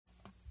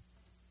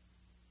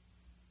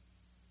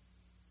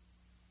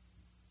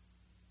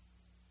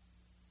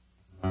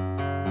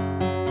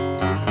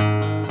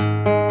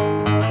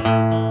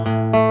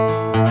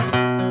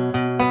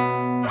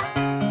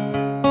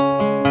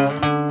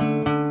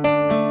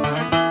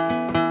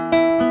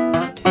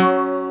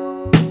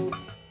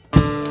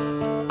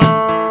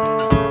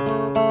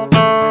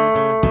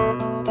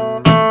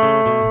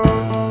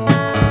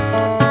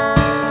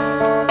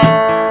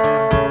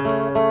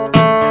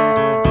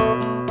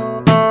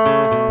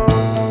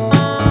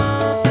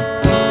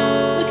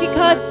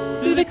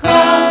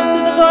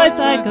rise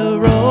like a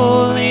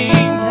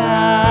rolling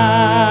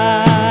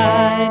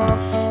tide.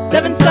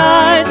 7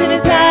 stars in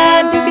his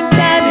hand, who can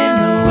stand in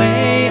the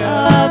way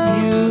of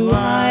who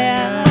I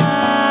am?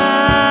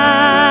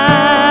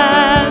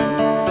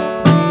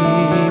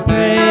 We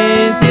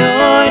praise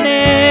your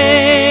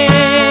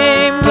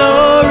name,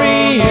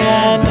 glory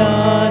and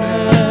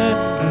honor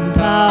and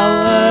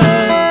power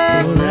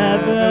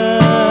forever.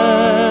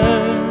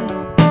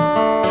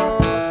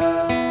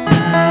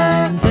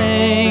 And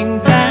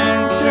thanks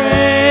and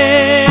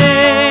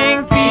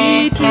strength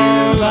be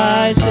to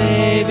our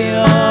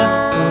Savior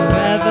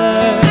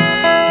forever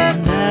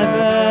and ever.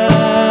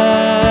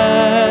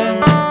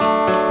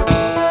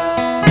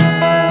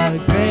 The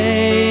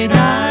great I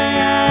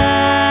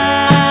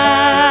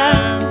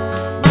am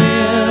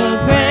will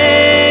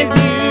praise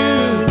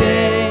you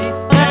day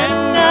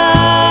and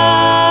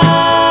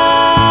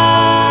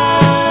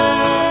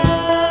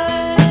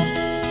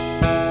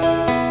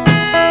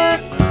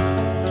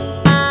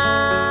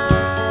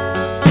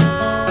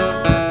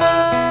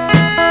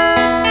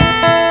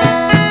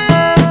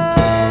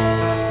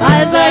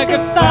eyes like a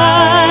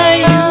fire,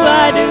 you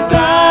I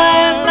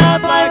desire,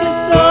 mouth like a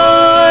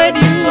sword,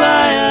 you I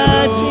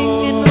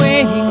watching and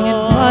waiting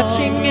and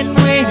watching and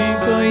waiting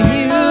for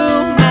you,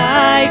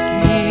 my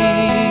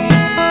King.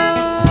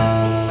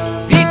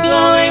 Feet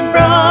glowing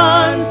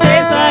bronze,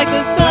 face like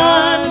the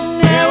sun,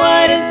 hair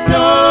white as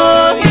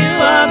snow, you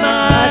are my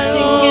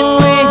watching and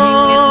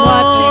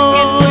watching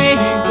and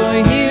waiting for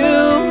you,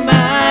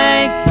 my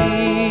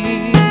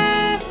King.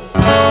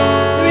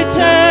 The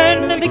return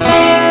of the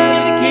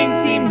King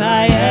seen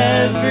by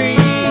every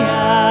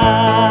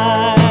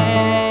eye,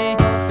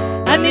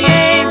 and the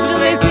angels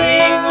they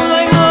sing,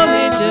 holy,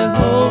 holy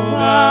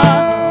Jehovah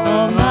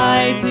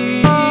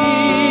Almighty.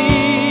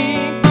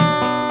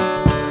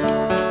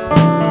 Who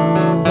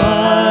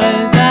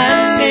was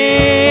and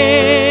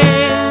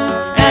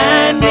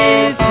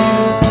is to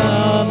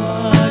come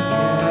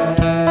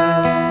again.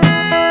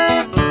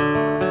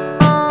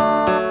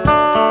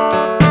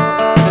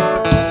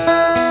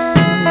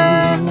 Who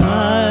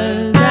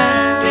was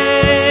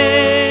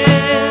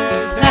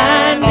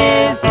and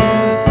is to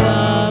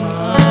come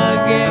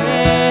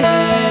again.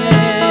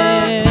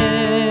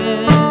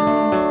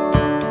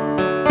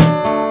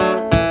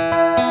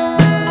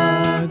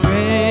 The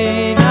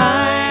great I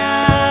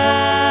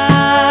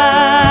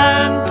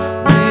am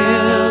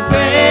will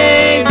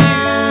praise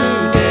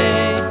you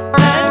day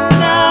and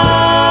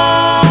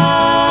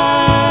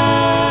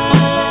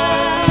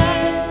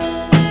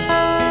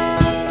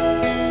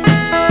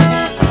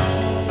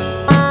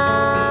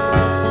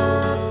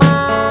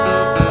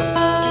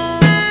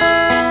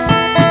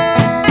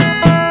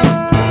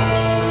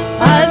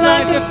eyes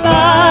like a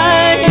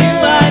fire, you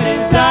I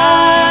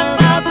desire,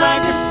 mouth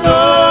like a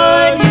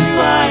sword, you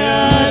I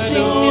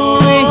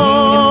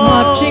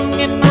watching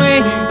and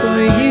waiting for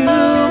you,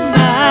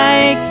 my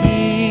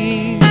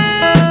King.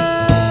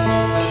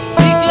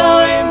 Feet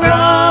glowing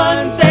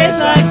bronze, face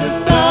like the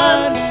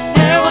sun,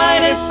 hair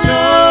white as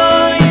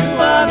snow, you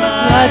are my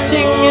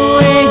watching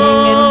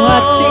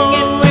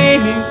and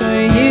waiting for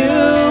you,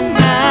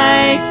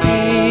 my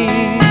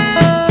King.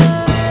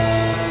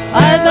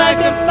 Eyes like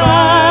a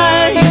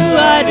fire, you I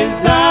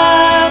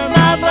desire,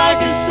 mouth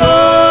like a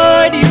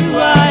sword, you I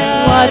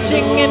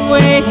watching and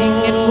waiting